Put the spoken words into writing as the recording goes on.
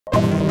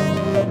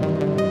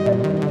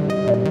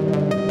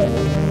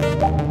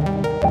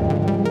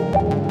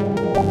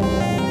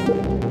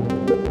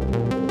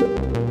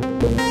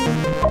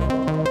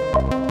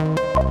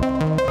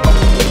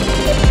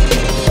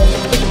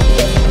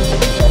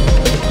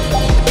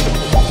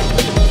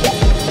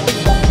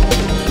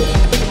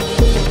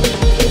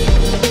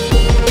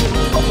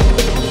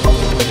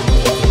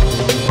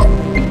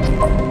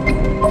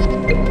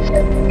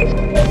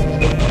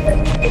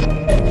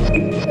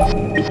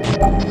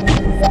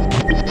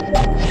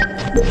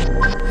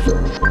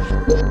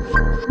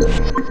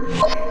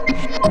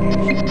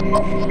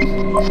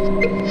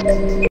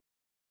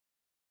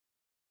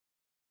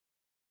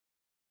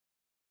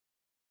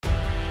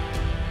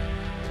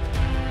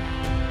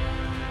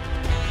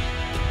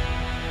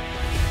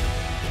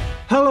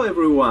Hello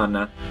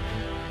everyone!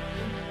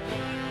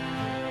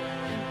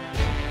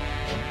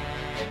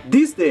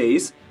 These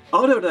days,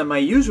 other than my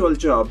usual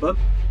job,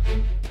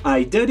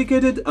 I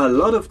dedicated a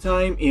lot of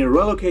time in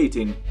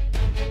relocating.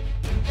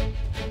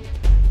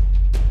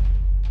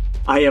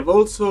 I have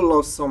also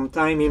lost some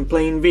time in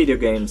playing video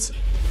games.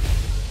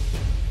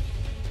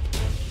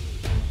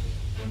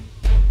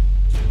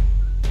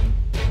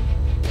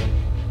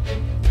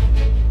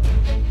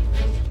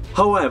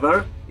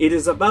 However, it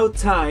is about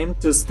time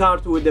to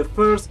start with the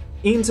first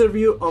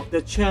interview of the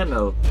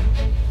channel.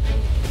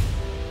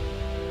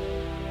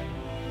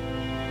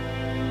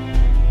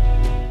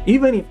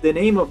 Even if the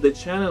name of the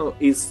channel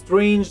is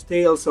Strange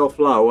Tales of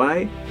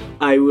Laowai,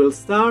 I will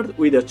start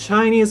with a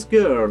Chinese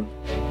girl.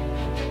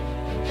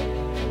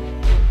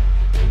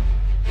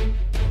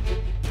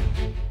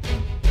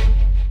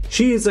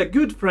 She is a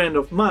good friend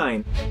of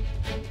mine,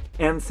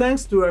 and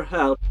thanks to her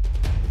help,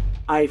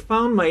 I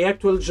found my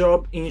actual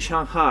job in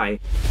Shanghai.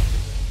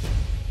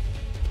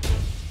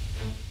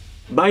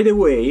 By the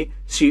way,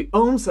 she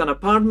owns an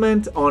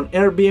apartment on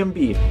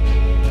AirBnB.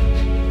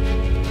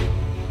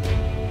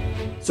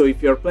 So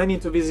if you're planning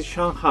to visit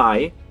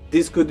Shanghai,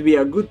 this could be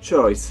a good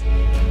choice.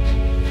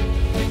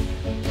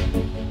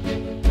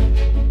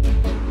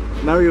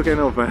 Now you can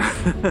open.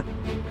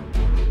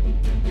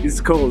 It's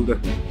cold.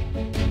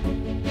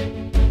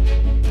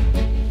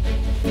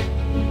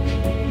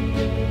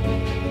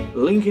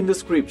 Link in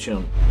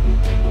description.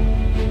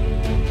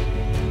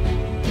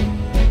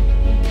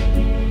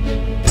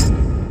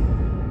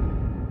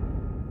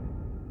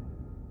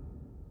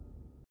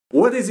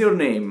 What is your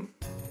name?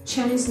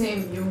 Chinese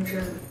name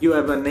Yongzhen. You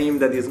have a name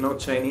that is not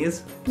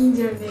Chinese?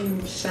 Indian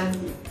name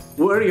Shanghai.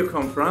 Where you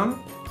come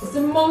from? It's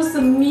the most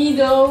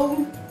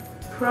middle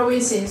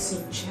provinces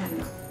in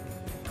China.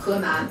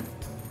 Henan.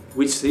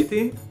 Which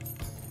city?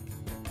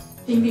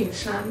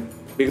 Pingdingshan.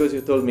 Because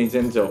you told me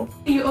Zhengzhou.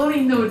 You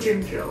only know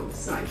Zhengzhou,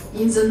 so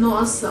in the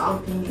north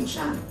of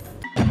Pingdingshan.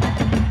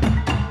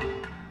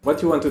 What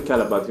do you want to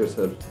tell about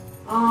yourself?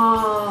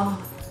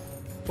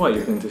 Why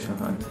you came to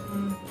Shanghai?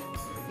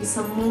 It's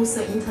the most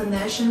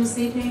international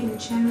city in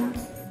China.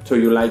 So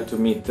you like to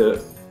meet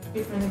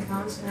different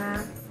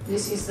culture.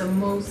 This is the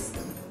most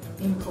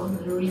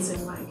important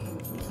reason why I came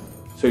here.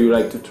 So you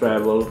like to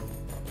travel?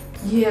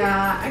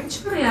 Yeah,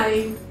 actually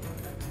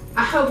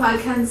I hope I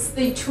can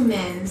stay 2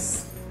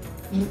 months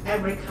in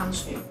every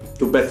country.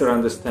 To better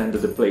understand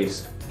the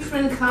place.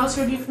 Different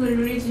culture, different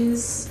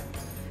religions.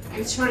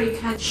 Actually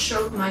can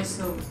shock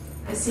myself.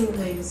 I think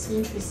it's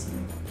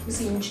interesting.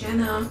 Because in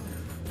China,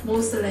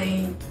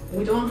 mostly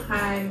we don't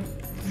have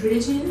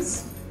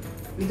religions.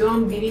 We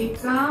don't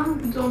believe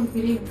God, we don't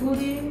believe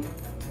Buddha,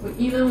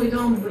 we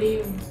don't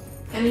believe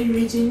any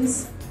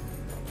religions.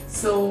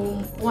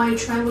 So when I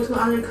travel to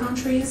other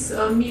countries,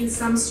 meet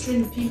some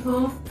strange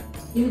people,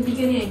 in the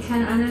beginning I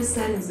can't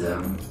understand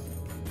them.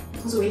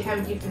 Because we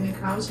have different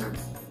culture.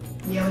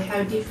 Yeah, we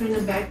have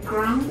different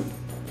background.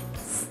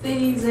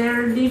 Staying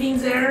there, living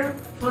there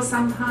for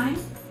some time.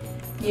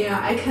 Yeah,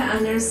 I can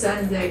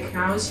understand their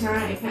culture.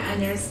 I can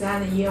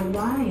understand,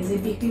 why they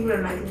behave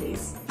like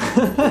this.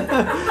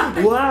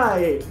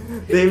 Why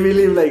they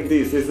believe like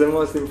this is the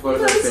most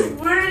important thing.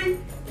 That's very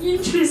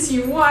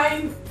interesting.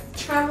 Why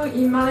travel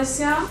in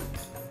Malaysia,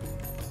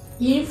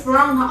 in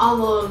front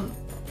of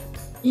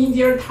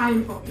Indian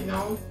temple,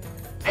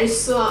 I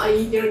saw an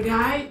Indian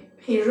guy.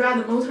 He ride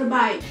a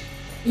motorbike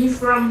in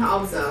front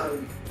of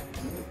the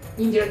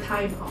Indian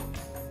temple.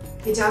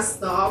 He just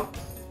stopped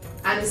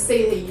and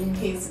sit in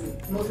his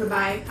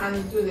motorbike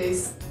and do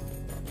this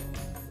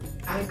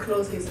and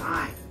close his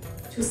eye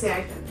 2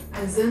 seconds,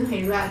 and then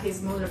he ride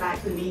his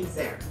motorbike to leave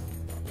there.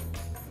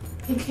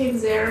 He came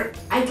there,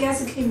 I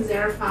guess he came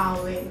there far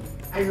away.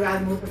 I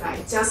ride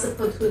motorbike just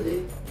for to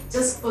do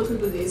this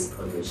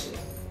pollution,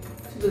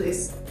 to do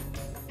this,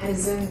 and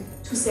then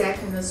 2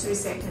 seconds, 3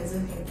 seconds,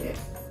 then he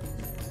left.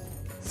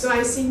 So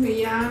I think,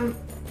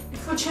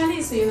 for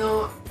Chinese,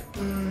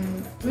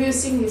 we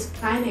think it's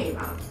funny,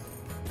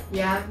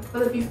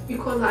 but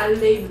because I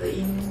lived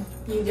in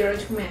India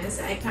 2 months,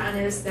 I can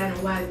understand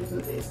why they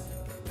do this.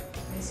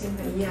 I think,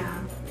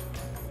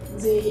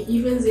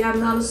 they are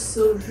not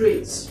so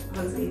rich,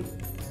 but they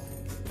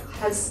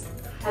has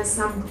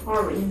some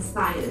power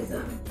inside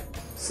them.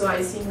 So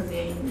I think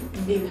they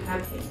live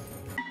happy.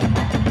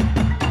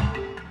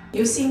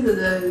 You think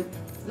the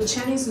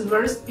Chinese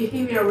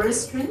behavior very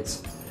strange?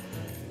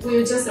 Will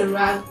you just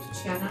arrive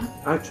to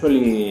China?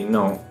 Actually,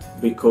 no,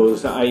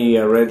 because I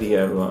already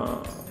have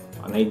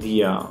an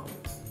idea.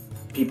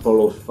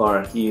 People of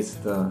Far East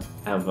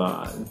have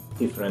a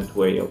different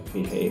way of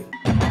behaving.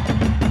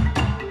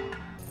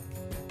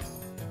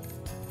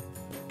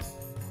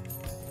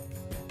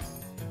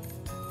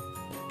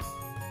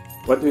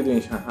 What do you do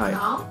in Shanghai?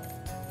 Now,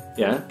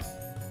 Yeah?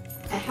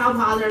 I help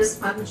others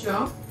find a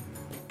job.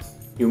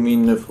 You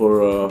mean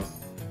for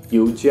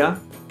yoga?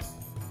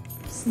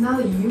 It's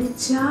not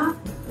yoga,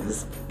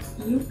 it's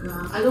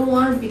yoga. I don't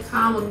want to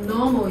become a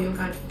normal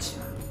yoga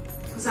teacher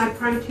because I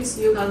practice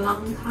yoga a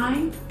long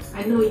time.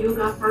 I know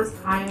yoga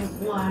first time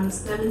when I'm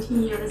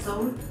 17 years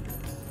old.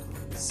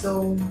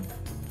 So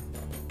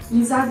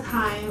in that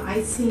time,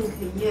 I think,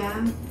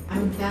 yeah,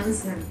 I'm a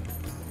dancer.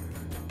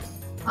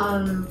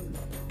 And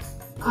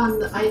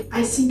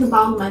I think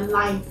about my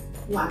life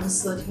when I'm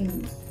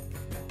 13,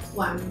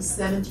 when I'm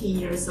 17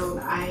 years old.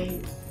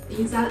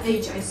 In that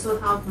age, I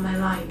sort out my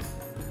life.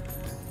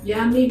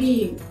 Yeah,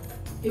 maybe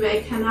if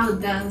I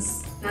cannot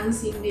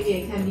dancing,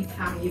 maybe I can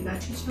become a yoga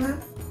teacher.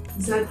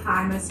 That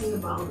time I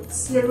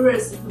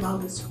seriously think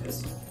about this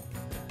question.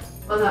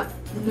 But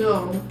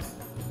no,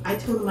 I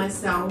told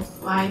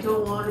myself I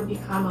don't want to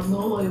become a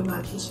normal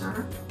yoga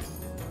teacher.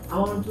 I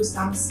want to do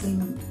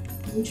something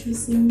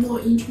interesting,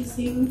 more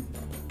interesting,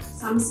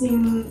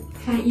 something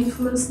can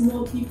influence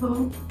more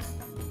people.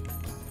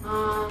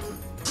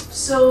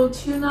 So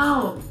till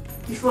now,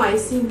 before I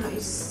think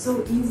it's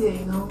so easy,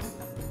 you know,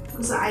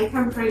 because I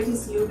can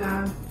practice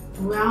yoga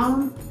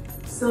well,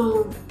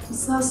 so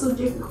it's not so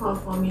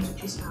difficult for me to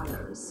teach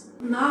others.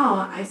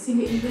 Now, I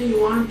think even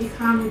you want to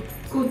become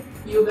good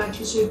yoga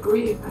teacher,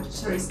 great yoga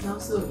teacher, it's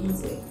not so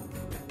easy.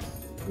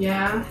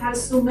 Yeah, I have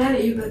so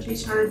many yoga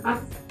teachers,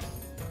 but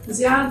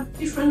they are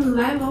different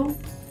level.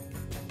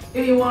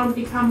 If you want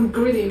to become a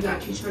great yoga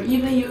teacher,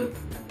 even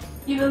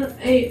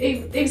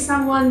if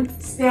someone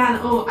said,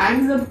 "Oh,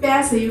 I'm the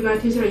best yoga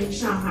teacher in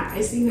Shanghai,"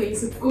 I think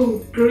it's a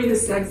great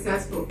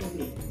successful for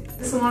me.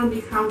 I just want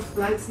to become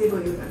flexible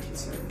yoga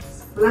teacher.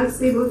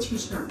 Flexible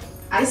teacher.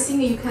 I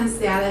think you can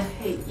say that,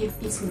 hey,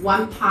 it's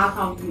one part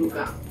of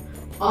yoga,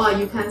 or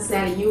you can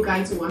say that yoga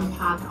is one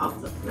part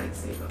of the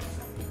flexible.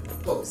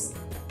 Both.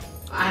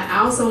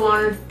 I also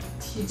want to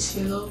teach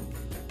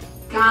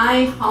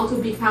guy how to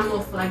become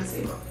more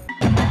flexible.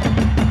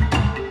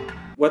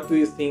 What do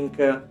you think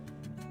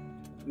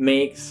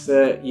makes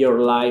your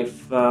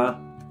life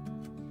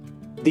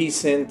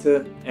decent,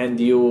 and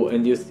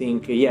you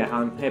think, yeah,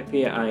 I'm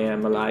happy, I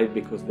am alive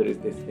because there is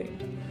this thing?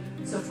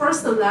 So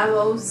first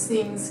level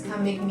things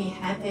can make me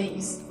happy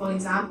is, for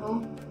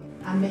example,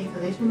 I make a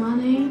little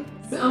money.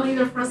 So only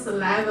the first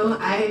level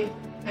I'm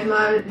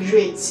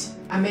rich.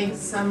 I make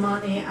some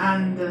money,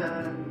 and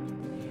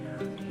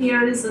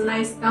here is a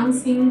nice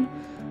dancing,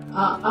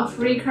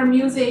 African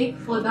music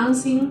for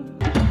dancing.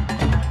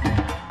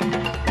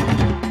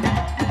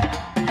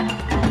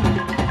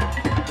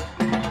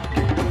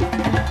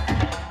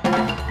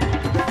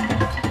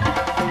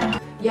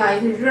 Yeah,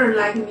 it really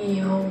like me,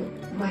 you know.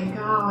 My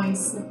God,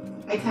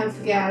 I can't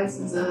forget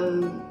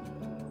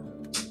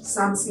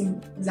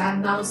something that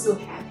not so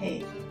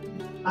happy,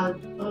 but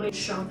only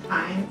short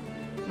time.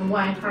 And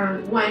when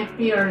I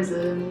hear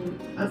the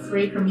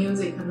African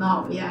music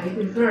now, yeah, it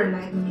really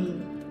like me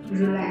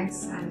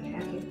relax and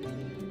happy.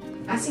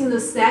 I think the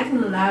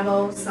second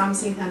level,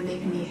 something can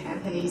make me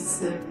happy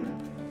is,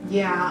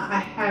 yeah, I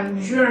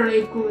have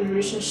really good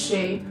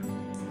relationship,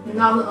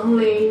 not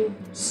only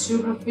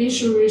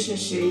superficial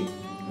relationship.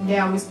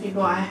 Yeah, with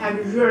people, I have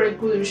a really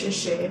good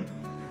relationship,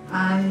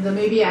 and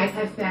maybe I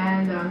can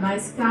find a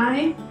nice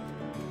guy.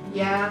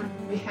 Yeah,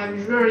 we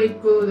have really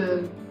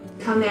good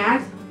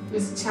connect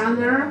with each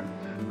other.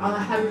 I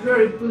have a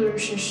really good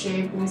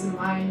relationship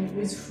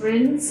with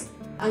friends.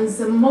 And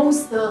the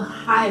most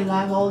high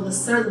level, the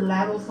third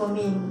level for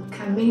me,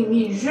 can make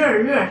me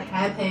really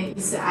happy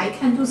is I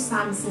can do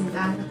something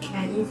that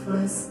can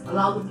influence a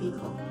lot of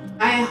people.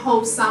 I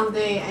hope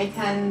someday I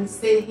can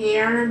sit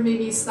here,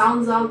 maybe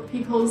thousands of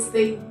people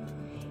sit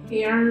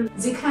here.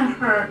 They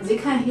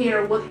can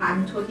hear what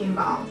I'm talking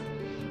about,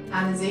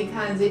 and they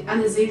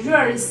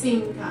really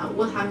think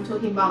what I'm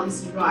talking about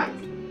is right.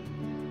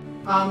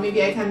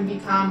 Maybe I can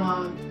become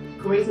a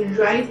great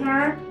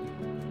writer,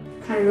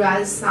 can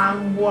write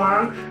some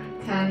work,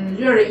 can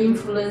really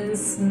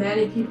influence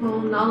many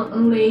people, not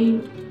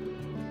only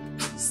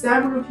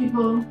several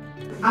people.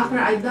 After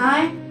I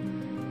die,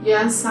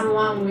 yes,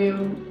 someone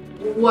will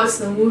watch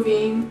the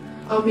movie,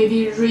 or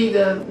maybe read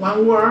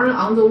one word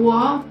on the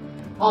wall.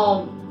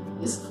 Oh,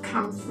 this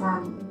comes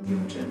from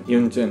Yongzhen.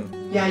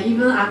 Yongzhen. Yeah,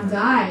 even I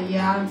die,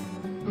 yeah,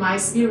 my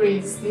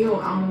spirit is still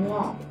on the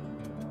wall.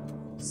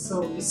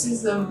 So this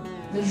is the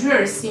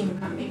real thing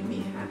that make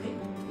me happy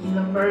in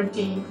a very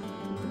deep,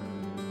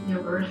 in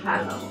a very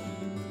high level.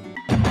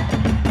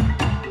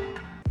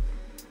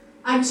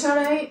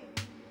 Actually,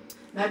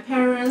 my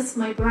parents,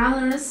 my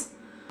brothers,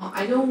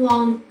 I don't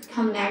want to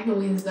connect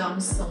with them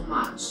so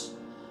much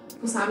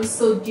because I'm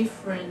so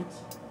different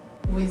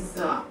with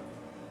them.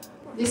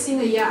 they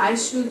think, yeah, I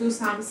should do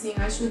something.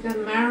 I should get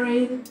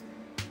married.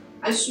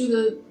 I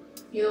should,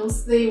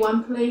 stay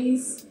one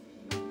place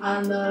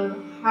and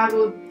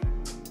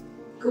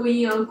go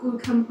in a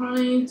good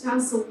company,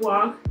 just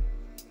work.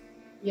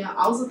 Yeah,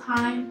 all the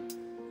time.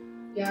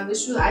 Yeah, I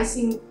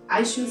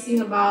should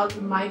think about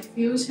my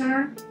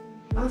future.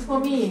 But for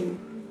me,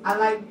 I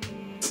like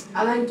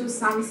to do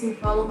something,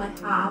 follow my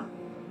heart.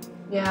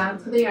 Yeah,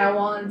 today I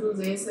want to do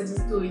this, I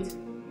just do it.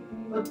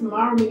 But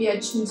tomorrow maybe I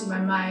change my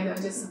mind, I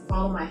just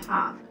follow my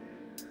heart.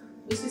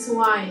 This is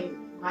why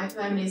my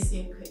family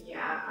think,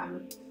 yeah,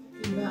 I'm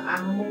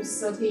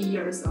almost 30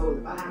 years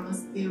old, but I'm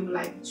still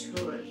like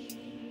children.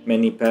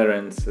 Many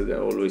parents,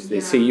 they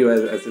see you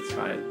as a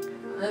child.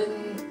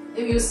 And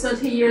if you're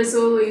 30 years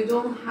old, you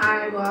don't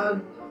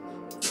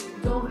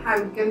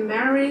get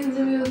married,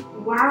 you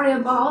worry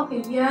about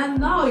it. Yeah,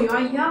 no, you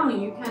are young,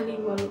 you can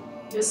live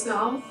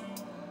yourself.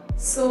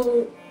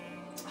 So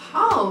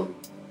how?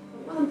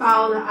 What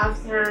about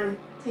after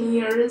 10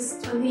 years,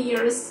 20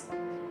 years,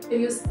 if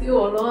you're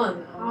still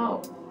alone?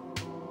 How?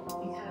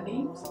 You can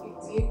live?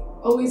 You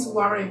always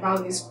worry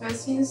about these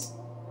questions.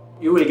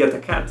 You will get a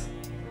cat.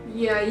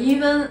 Yeah,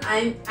 even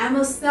I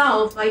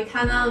myself, I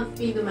cannot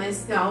feed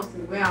myself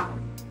well.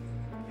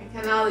 I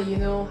cannot,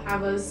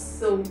 have a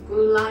so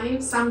good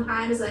life.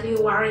 Sometimes I need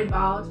to worry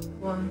about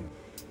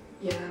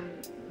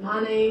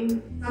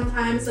money.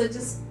 Sometimes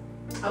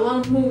I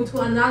want to move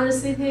to another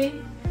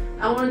city.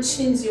 I want to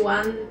change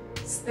one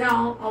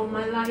style of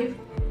my life.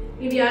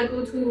 Maybe I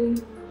go to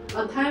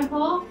a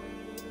temple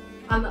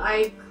and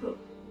I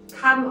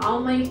cut all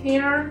my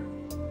hair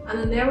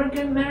and never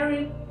get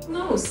married. Who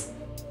knows?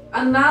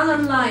 Another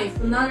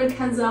life, another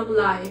kinds of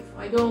life.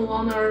 I don't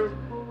want to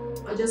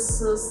just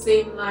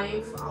same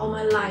life all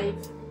my life.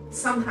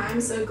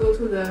 Sometimes I go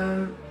to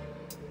the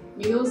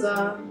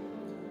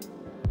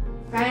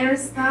fire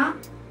stuff.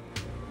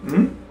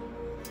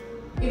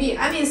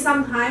 Maybe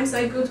sometimes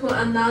I go to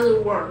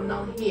another world,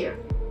 not here.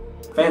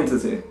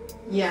 Fantasy.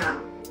 Yeah,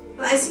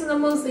 but I think the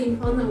most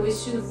important, we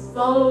should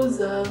follow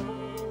the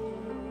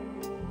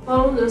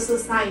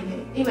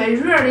society. If I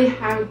really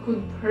have a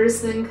good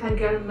person can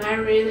get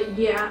married,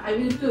 yeah, I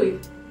will do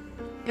it.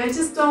 I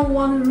just don't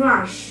want to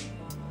rush.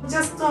 I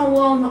just don't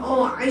want,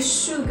 I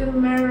should get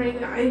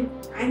married. I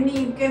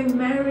need to get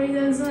married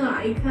and then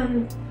I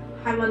can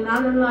have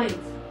another life.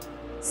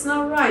 It's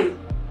not right.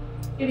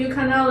 If you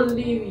cannot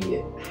live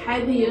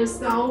happy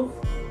yourself,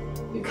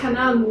 you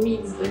cannot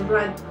meet the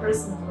right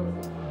person for you.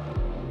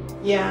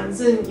 Yeah,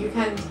 then you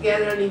can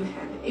together live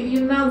happy. If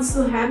you're not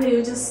so happy,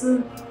 you just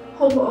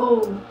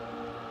hope,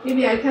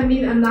 maybe I can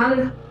meet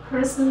another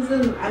person,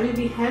 then I will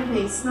be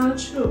happy. It's not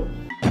true.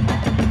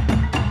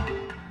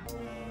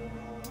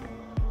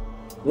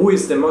 Who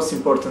is the most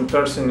important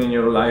person in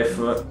your life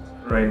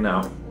right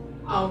now?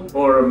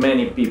 Or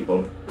many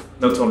people,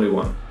 not only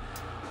one?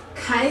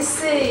 Can I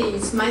say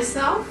it's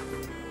myself?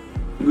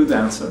 Good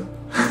answer.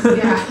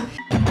 Yeah.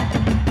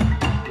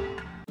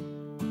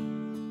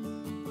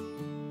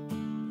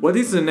 What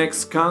is the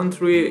next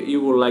country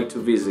you would like to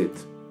visit?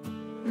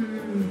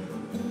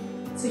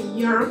 It's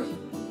Europe.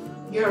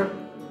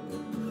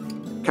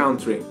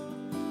 Country.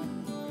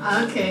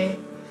 Okay.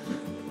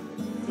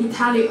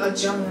 Italy or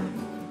German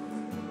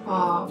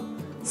or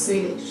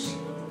Swedish.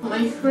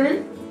 My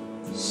friend,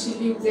 she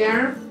lived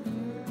there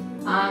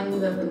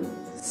and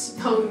she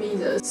told me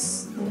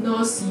this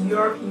North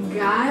European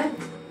guy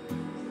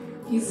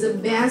is the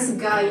best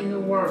guy in the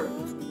world.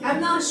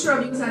 I'm not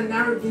sure because I've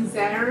never been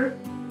there.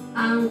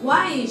 And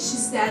why she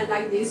said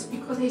like this?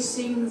 Because I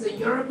think the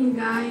European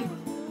guy,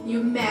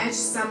 you match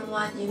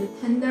someone in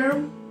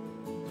Tinder,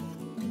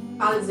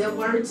 but they're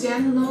very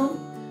gentle.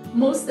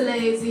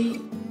 Mostly they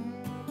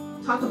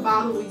talk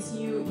about with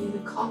you in the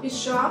coffee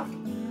shop.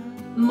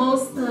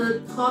 Most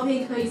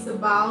topic is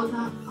about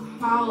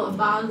how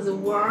about the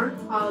world,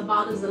 how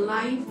about the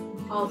life,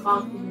 how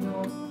about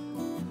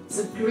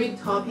the great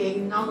topic.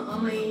 Not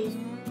only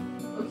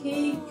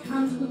okay,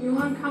 you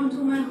want to come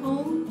to my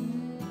home?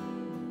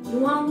 You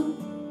want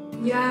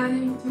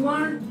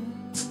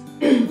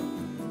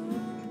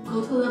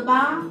go to the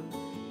bar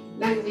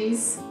like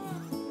this.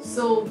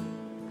 So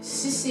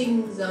she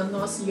thinks the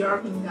North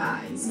European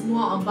guy is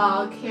more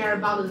about care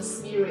about the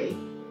spirit,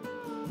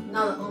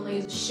 not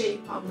only the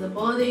shape of the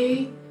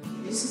body.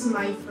 This is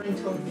my friend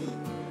told me.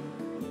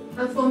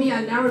 But for me,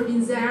 I've never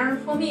been there.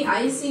 For me,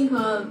 I think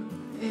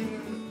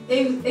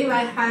if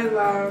I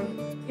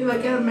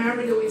get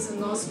married with a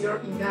North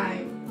European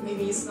guy,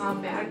 maybe it's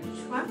not bad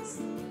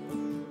choice.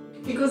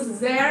 Because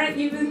there,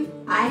 even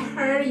I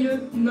heard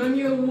when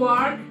you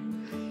work,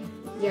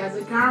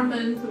 the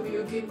government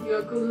will give you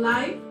a good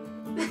life.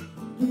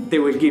 They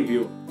will give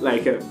you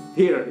like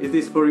here, it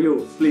is for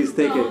you, please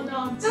take it.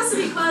 No, just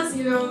because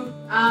there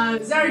are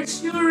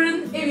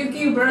children. If you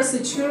give birth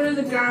to children,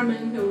 the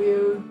government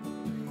will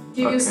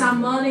give you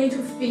some money to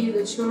feed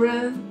the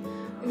children.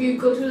 If you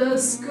go to the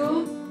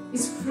school,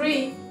 it's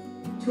free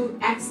to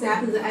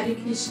accept the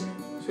education.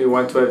 So you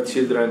want to have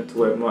children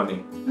to have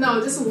money? No,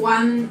 just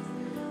one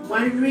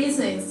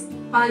reason,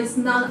 but it's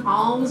not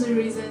all the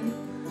reason.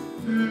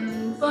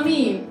 For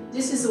me,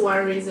 this is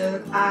one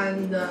reason,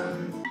 and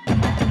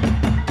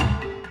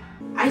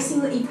I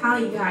think the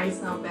Italian guys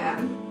are not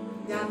bad.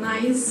 They are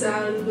nice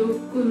and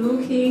good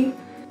looking,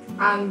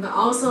 and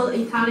also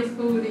the Italian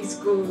food is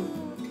good.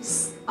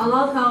 A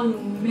lot of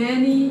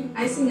many,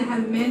 I think I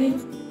have many,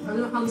 I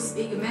don't know how to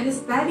speak, many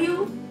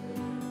statues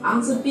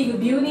on the big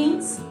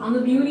buildings,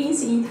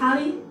 in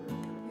Italy.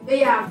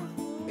 They are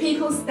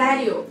people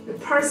statue, the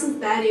person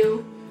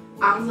statue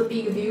on the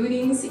big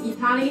buildings in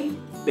Italy.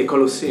 The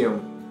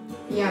Colosseum.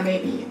 Yeah,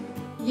 maybe.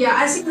 Yeah,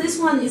 I think this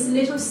one is a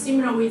little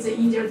similar with the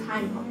Indian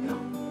temple, you know.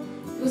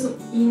 Because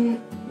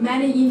in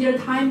many Indian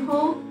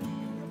temple,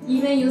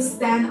 even you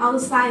stand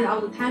outside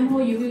of the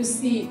temple, you will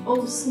see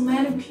so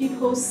many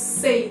people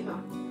sit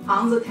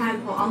on the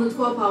temple, on the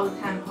top of the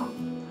temple.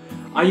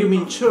 Ah, you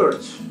mean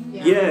church?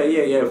 Yeah,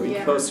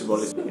 it's possible.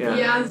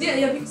 Yeah,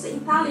 because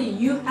in Italy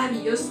you have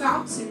your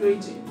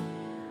self-religion.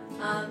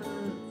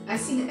 I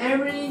think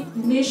every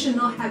nation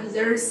has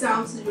their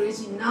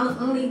self-religion,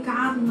 not only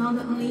God, not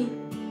only,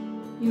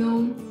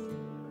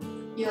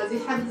 they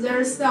have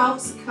their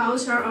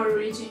self-culture or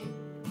religion.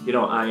 You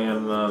know, I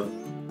am a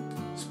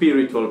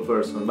spiritual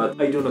person, but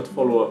I do not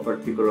follow a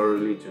particular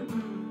religion.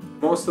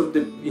 Most of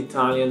the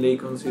Italians, they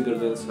consider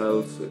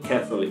themselves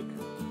Catholic.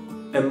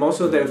 And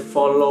most of them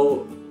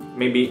follow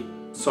maybe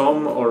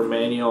some or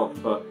many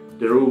of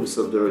the rules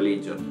of the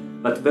religion,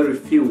 but very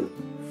few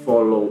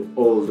follow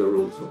all the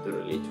rules of the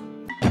religion.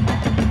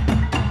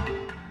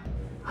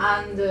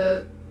 And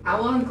I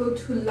want to go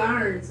to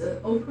learn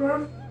the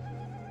opera.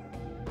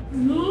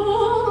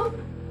 No,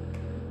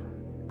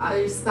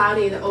 I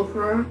studied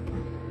opera.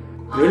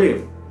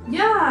 Really?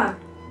 Yeah.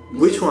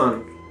 Which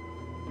one?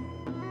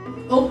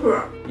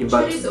 Opera. Yeah,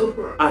 Chinese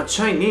opera. Ah,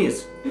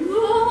 Chinese.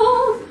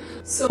 No.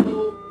 So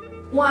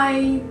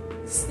why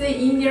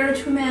stay in there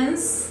 2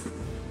 months?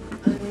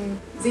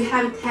 They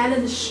have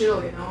talent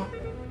show, you know.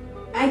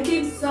 I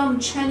give some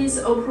Chinese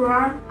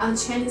opera and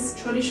Chinese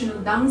traditional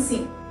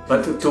dancing.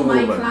 But to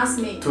my women.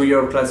 classmate. To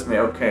your classmate,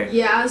 okay.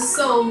 Yeah,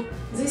 so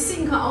they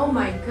think, oh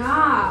my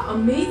god,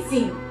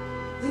 amazing.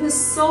 This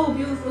is so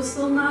beautiful,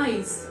 so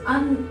nice.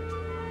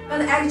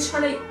 But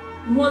actually,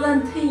 more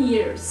than 10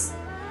 years,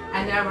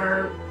 I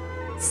never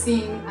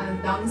sing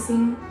and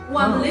dancing.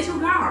 One little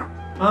girl.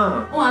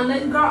 One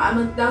little girl, I'm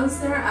a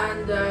dancer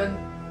and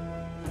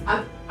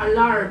I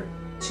learned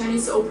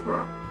Chinese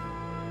opera.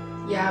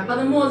 Yeah,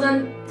 but more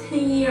than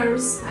 10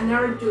 years, I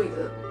never do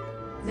it.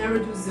 Never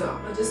do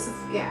that. I just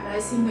forget. I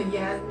think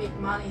make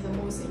money is the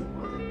most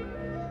important.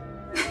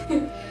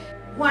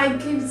 Why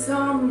give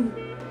some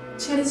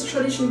Chinese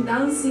traditional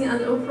dancing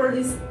and opera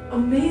is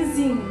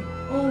amazing.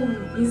 Oh,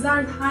 in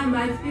that time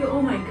I feel,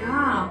 oh my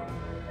god,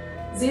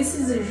 this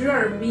is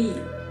real me.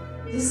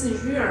 This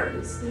is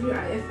real.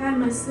 I find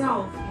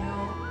myself, you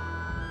know.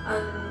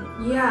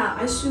 And yeah,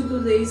 I should do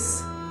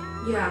this.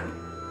 Yeah.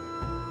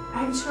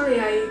 Actually,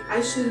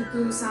 I should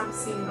do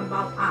something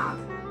about art.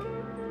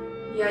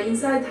 Yeah,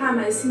 inside time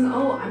I think,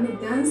 oh, I'm a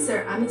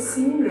dancer, I'm a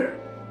singer.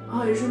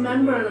 Oh, I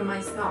remember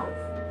myself.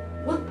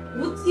 What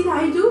did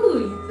I do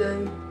in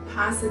the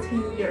past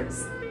 10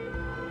 years?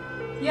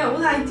 Yeah,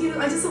 what I did,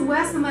 I just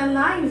waste my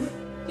life.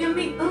 You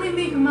only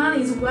make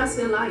money is waste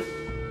your life.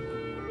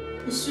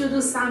 You should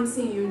do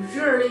something you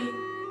really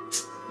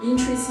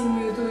interesting,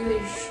 you do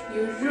it,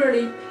 you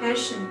really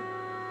passionate.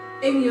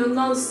 If you're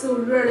not so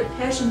really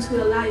passionate to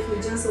your life, you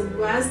just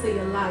waste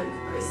your life,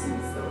 I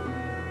think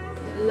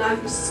so.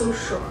 Life is so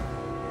short.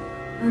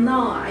 And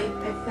now I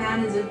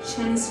find the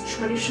Chinese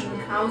traditional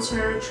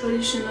culture,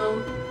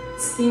 traditional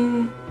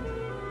thing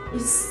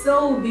is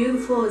so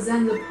beautiful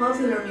than the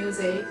popular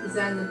music,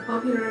 than the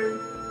popular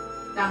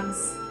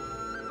dance.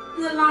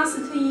 In the last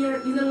 10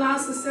 years, in the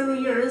last several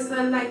years,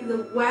 I like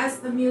the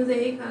West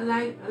music, I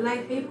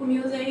like hip hop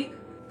music,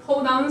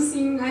 pole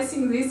dancing. I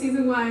think this is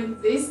why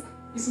this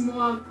is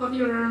more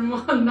popular,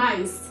 more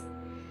nice.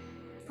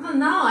 But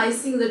now I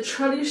think the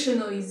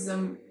traditional is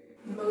the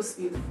most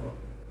beautiful.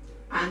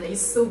 And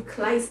it's so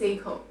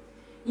classical.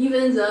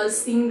 Even the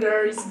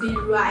singer is being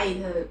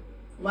right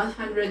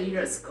 100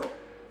 years ago.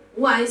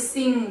 When I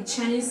sing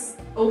Chinese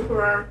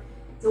opera,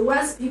 the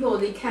West people,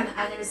 they can't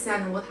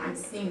understand what I'm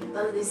singing,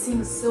 but they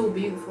sing so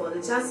beautiful.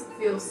 They just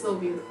feel so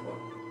beautiful.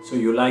 So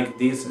you like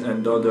this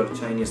and other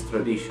Chinese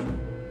tradition?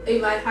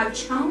 If I have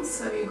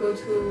chance, I will go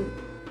to.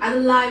 I'd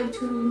like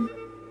to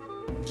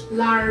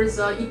learn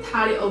the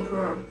Italian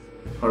opera.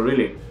 Oh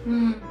really?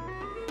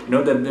 You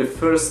know that the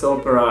first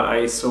opera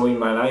I saw in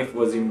my life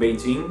was in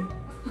Beijing.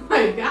 Oh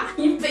my god,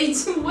 in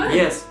Beijing what?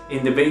 Yes,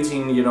 in the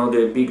Beijing, you know,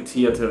 the big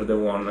theater, the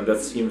one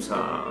that seems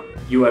a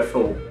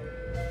UFO.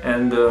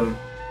 And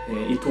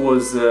it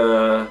was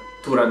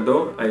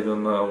Turandot, I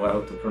don't know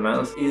how to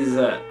pronounce. It's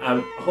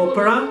an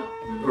opera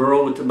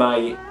wrote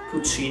by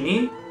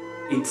Puccini.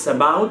 It's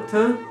about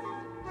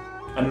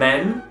a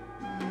man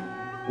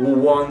who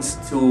wants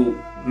to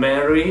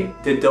marry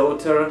the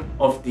daughter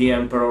of the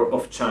Emperor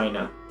of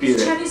China.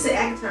 Is Chinese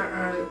actor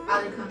or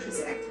other countries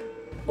actor?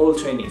 All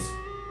Chinese.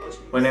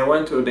 When I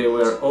went to, they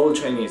were all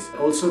Chinese.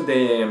 Also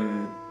the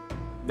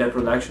The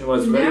production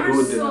was You very never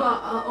good. saw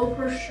an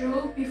opera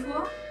show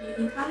before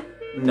in Italy?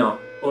 No,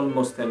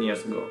 almost 10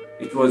 years ago.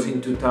 It was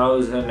in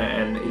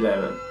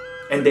 2011.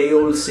 And they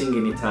all sing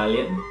in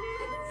Italian.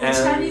 The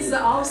Chinese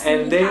are all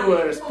singing And they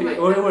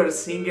Italian. we were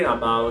singing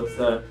about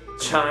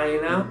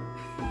China.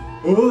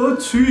 Oh,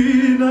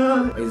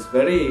 China! It's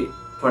very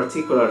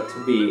particular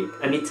to be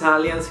an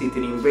Italian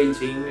sitting in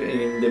Beijing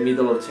in the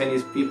middle of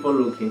Chinese people,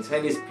 looking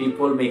Chinese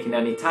people making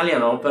an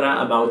Italian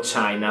opera about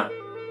China.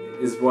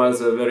 It was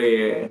a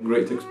very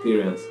great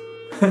experience.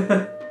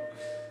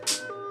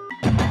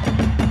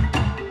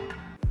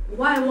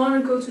 Why I want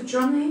to go to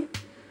Germany?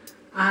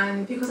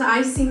 And because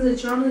I think the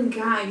German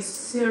guy is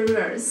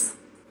serious.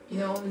 You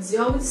know, they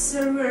always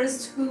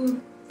serious to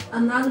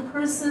another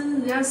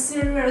person. They are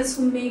serious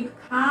to make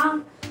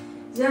car.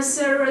 They are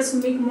serious to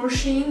make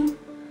machine.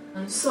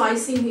 And so I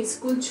think it's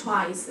good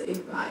choice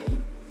if I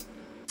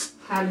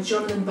have a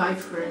German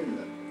boyfriend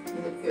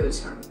in the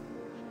future.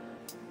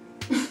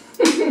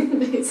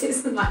 This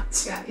is my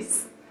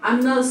choice. I'm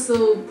not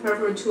so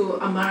prefer to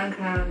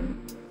American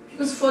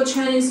because for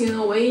Chinese, you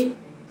know,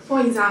 for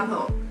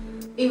example,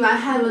 if I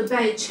have a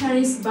bad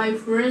Chinese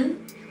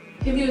boyfriend,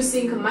 if you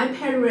think my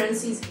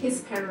parents is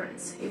his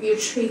parents, if you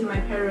treat my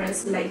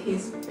parents like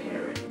his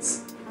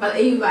parents. But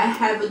if I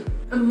have an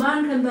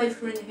American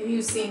boyfriend, if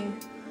you think,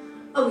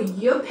 oh,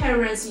 your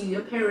parents,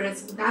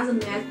 it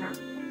doesn't matter.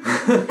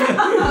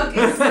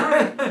 Okay,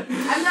 sorry.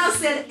 I'm not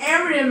saying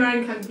every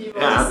American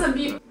people. Yeah. Some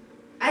people.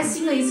 I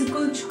think it's a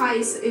good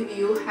choice if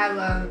you have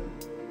a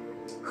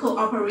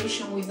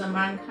cooperation with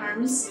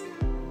Americans.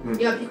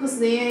 Yeah, because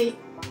they're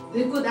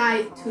good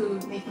at to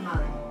make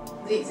money.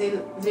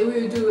 They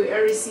will do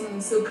everything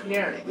so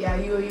clearly. Yeah,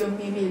 you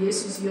maybe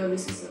this is your,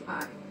 this is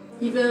I.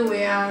 Even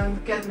when I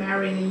get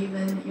married,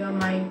 even you're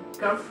my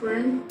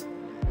girlfriend,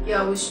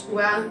 yeah,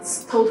 we are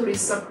totally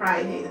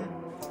separated.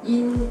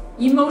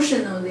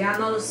 Emotional, they are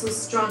not so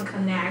strong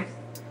connect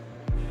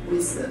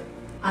with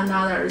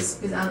others.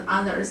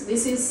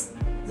 This is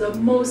the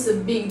most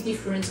big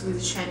difference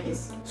with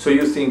Chinese. So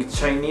you think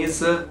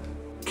Chinese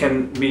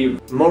can be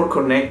more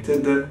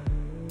connected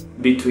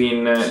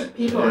between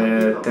people.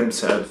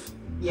 themselves?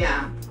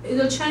 Yeah,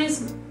 the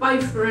Chinese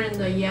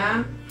boyfriend,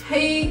 yeah,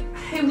 he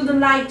would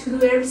like to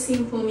do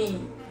everything for me.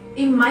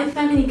 If my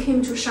family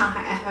came to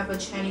Shanghai, I have a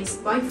Chinese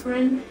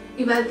boyfriend.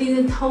 If I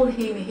didn't tell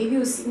him, he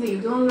will think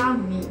you don't love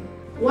me.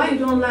 Why you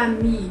don't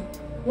love me?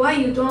 Why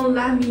you don't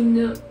let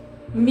me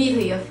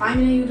meet your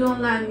family? You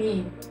don't let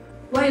me.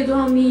 Why you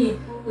don't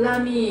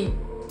let me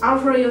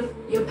offer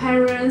your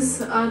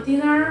parents a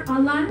dinner or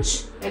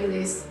lunch like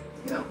this?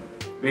 You know.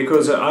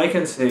 Because I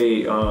can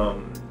say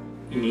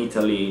in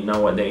Italy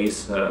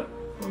nowadays,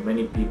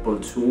 many people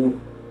too,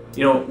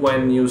 you know,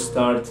 when you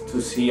start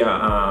to see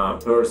a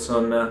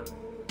person,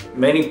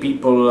 many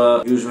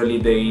people usually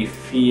they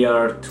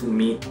fear to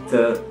meet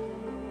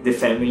the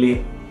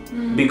family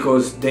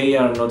because they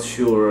are not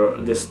sure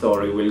the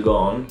story will go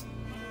on.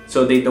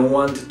 So they don't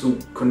want to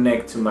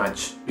connect too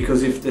much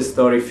because if the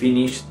story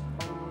finished,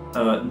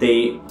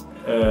 they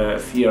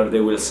fear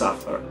they will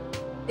suffer.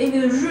 If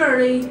you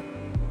really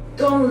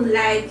don't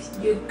like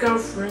your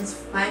girlfriend's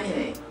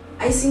family,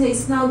 I think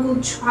it's not a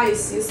good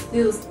choice. You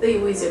still stay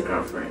with your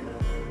girlfriend.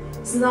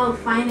 It's not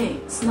funny.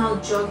 It's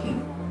not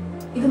joking.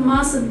 It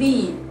must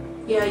be.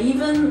 Yeah,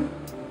 even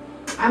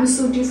I'm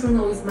so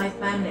different with my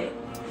family,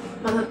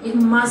 but it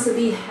must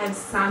be have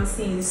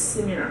something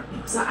similar.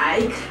 So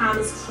I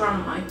come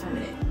from my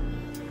family.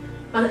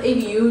 But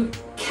if you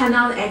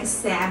cannot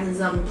accept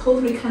them,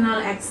 totally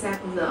cannot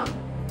accept them,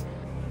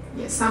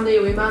 yeah, someday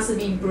we must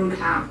be broke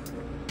up.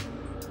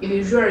 If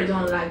you really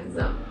don't like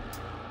them.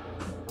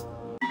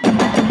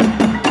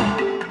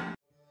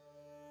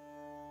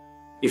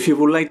 If you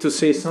would like to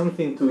say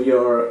something to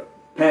your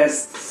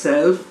past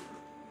self,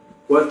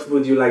 what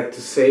would you like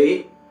to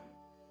say?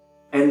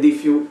 And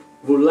if you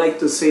would like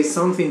to say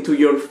something to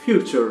your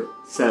future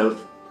self,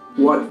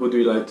 what would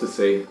you like to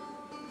say?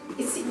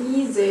 It's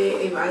easy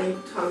if I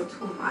talk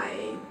to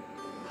my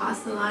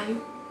past life.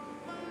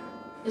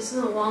 I just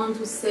want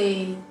to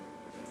say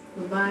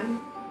goodbye.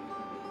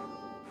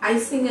 I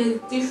think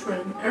it's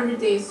different. Every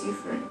day is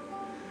different.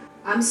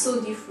 I'm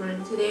so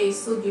different. Today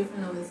is so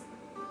different with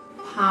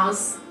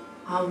past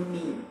of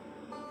me.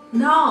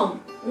 Now,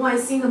 when I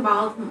think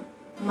about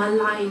my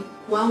life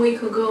 1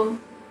 week ago,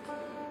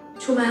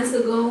 2 months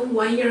ago,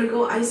 1 year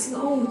ago, I think,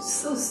 oh,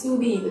 so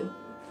stupid.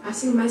 I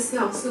think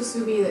myself so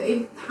stupid.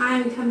 If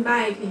time come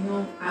back, you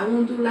know, I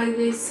won't do like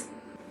this.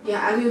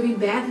 Yeah, I will be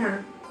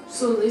better.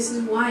 So this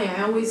is why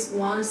I always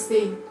want to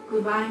say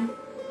goodbye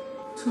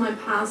to my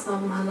past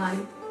of my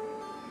life.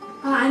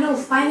 But I know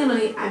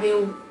finally I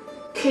will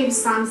keep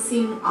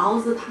something all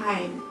the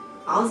time,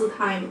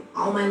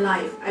 all my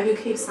life. I will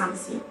keep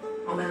something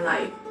all my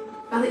life.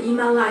 But in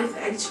my life,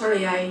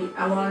 actually,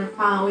 I want to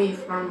far away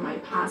from my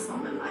past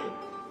of my life.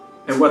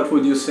 And what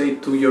would you say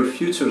to your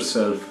future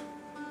self?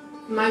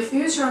 My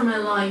future, my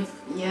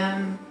life,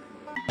 yeah.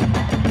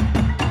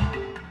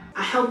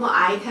 I hope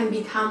I can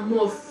become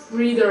more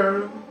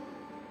freedom,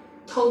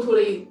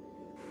 totally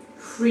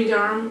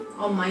freedom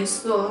of my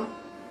soul.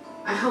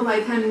 I hope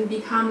I can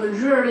become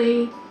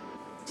really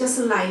just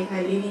like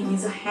I living in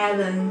the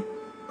heaven.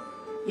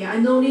 Yeah,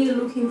 I'm not really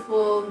looking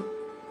for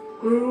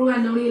guru,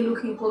 I'm not really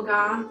looking for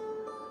God.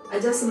 I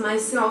just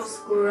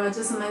myself guru, I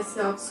just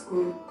myself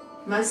guru,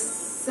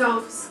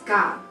 myself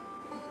God.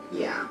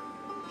 Yeah,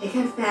 I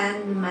can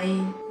find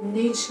my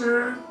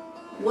nature,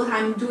 what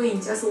I'm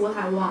doing, just what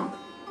I want.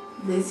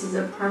 This is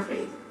a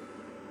perfect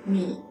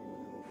me.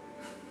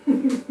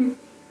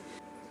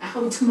 I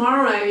hope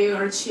tomorrow I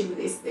will achieve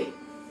this day.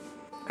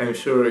 I'm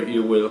sure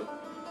you will.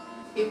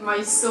 If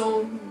my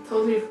soul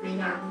totally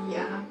freedom,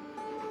 yeah,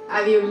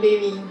 I will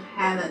live in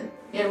heaven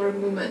every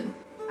moment.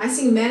 I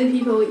think many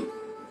people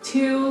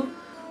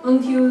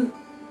until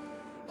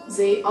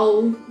they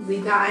old,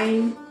 they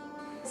die,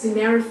 they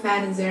never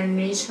find their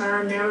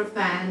nature, never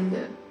find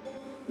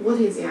what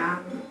is their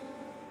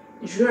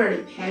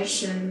really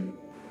passion,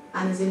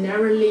 and they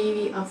never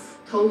live a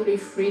totally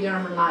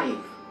freedom life.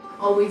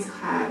 Always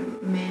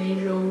have many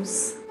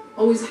rules,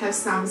 always have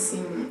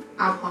something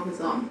up of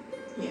them.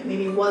 Yeah,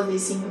 maybe what they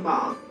think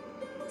about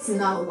is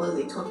not what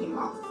they're talking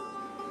about.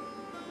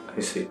 I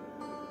see.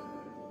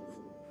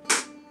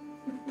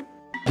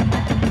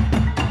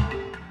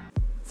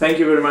 Thank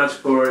you very much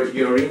for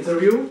your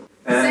interview.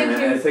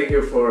 Thank you. Thank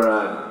you for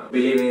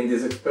believing in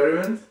this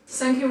experiment.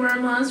 Thank you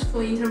very much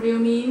for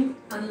interviewing me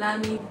and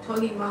let me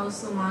talking about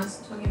so much,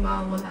 talking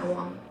about what I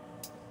want.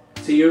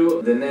 See you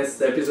in the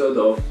next episode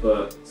of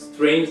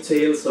Strange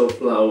Tales of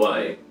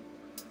Laowai.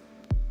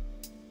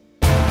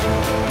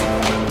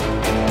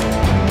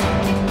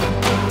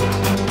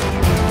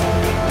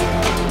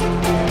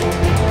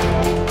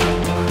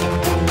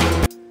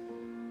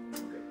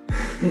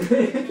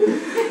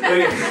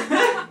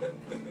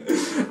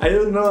 I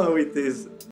don't know how it is.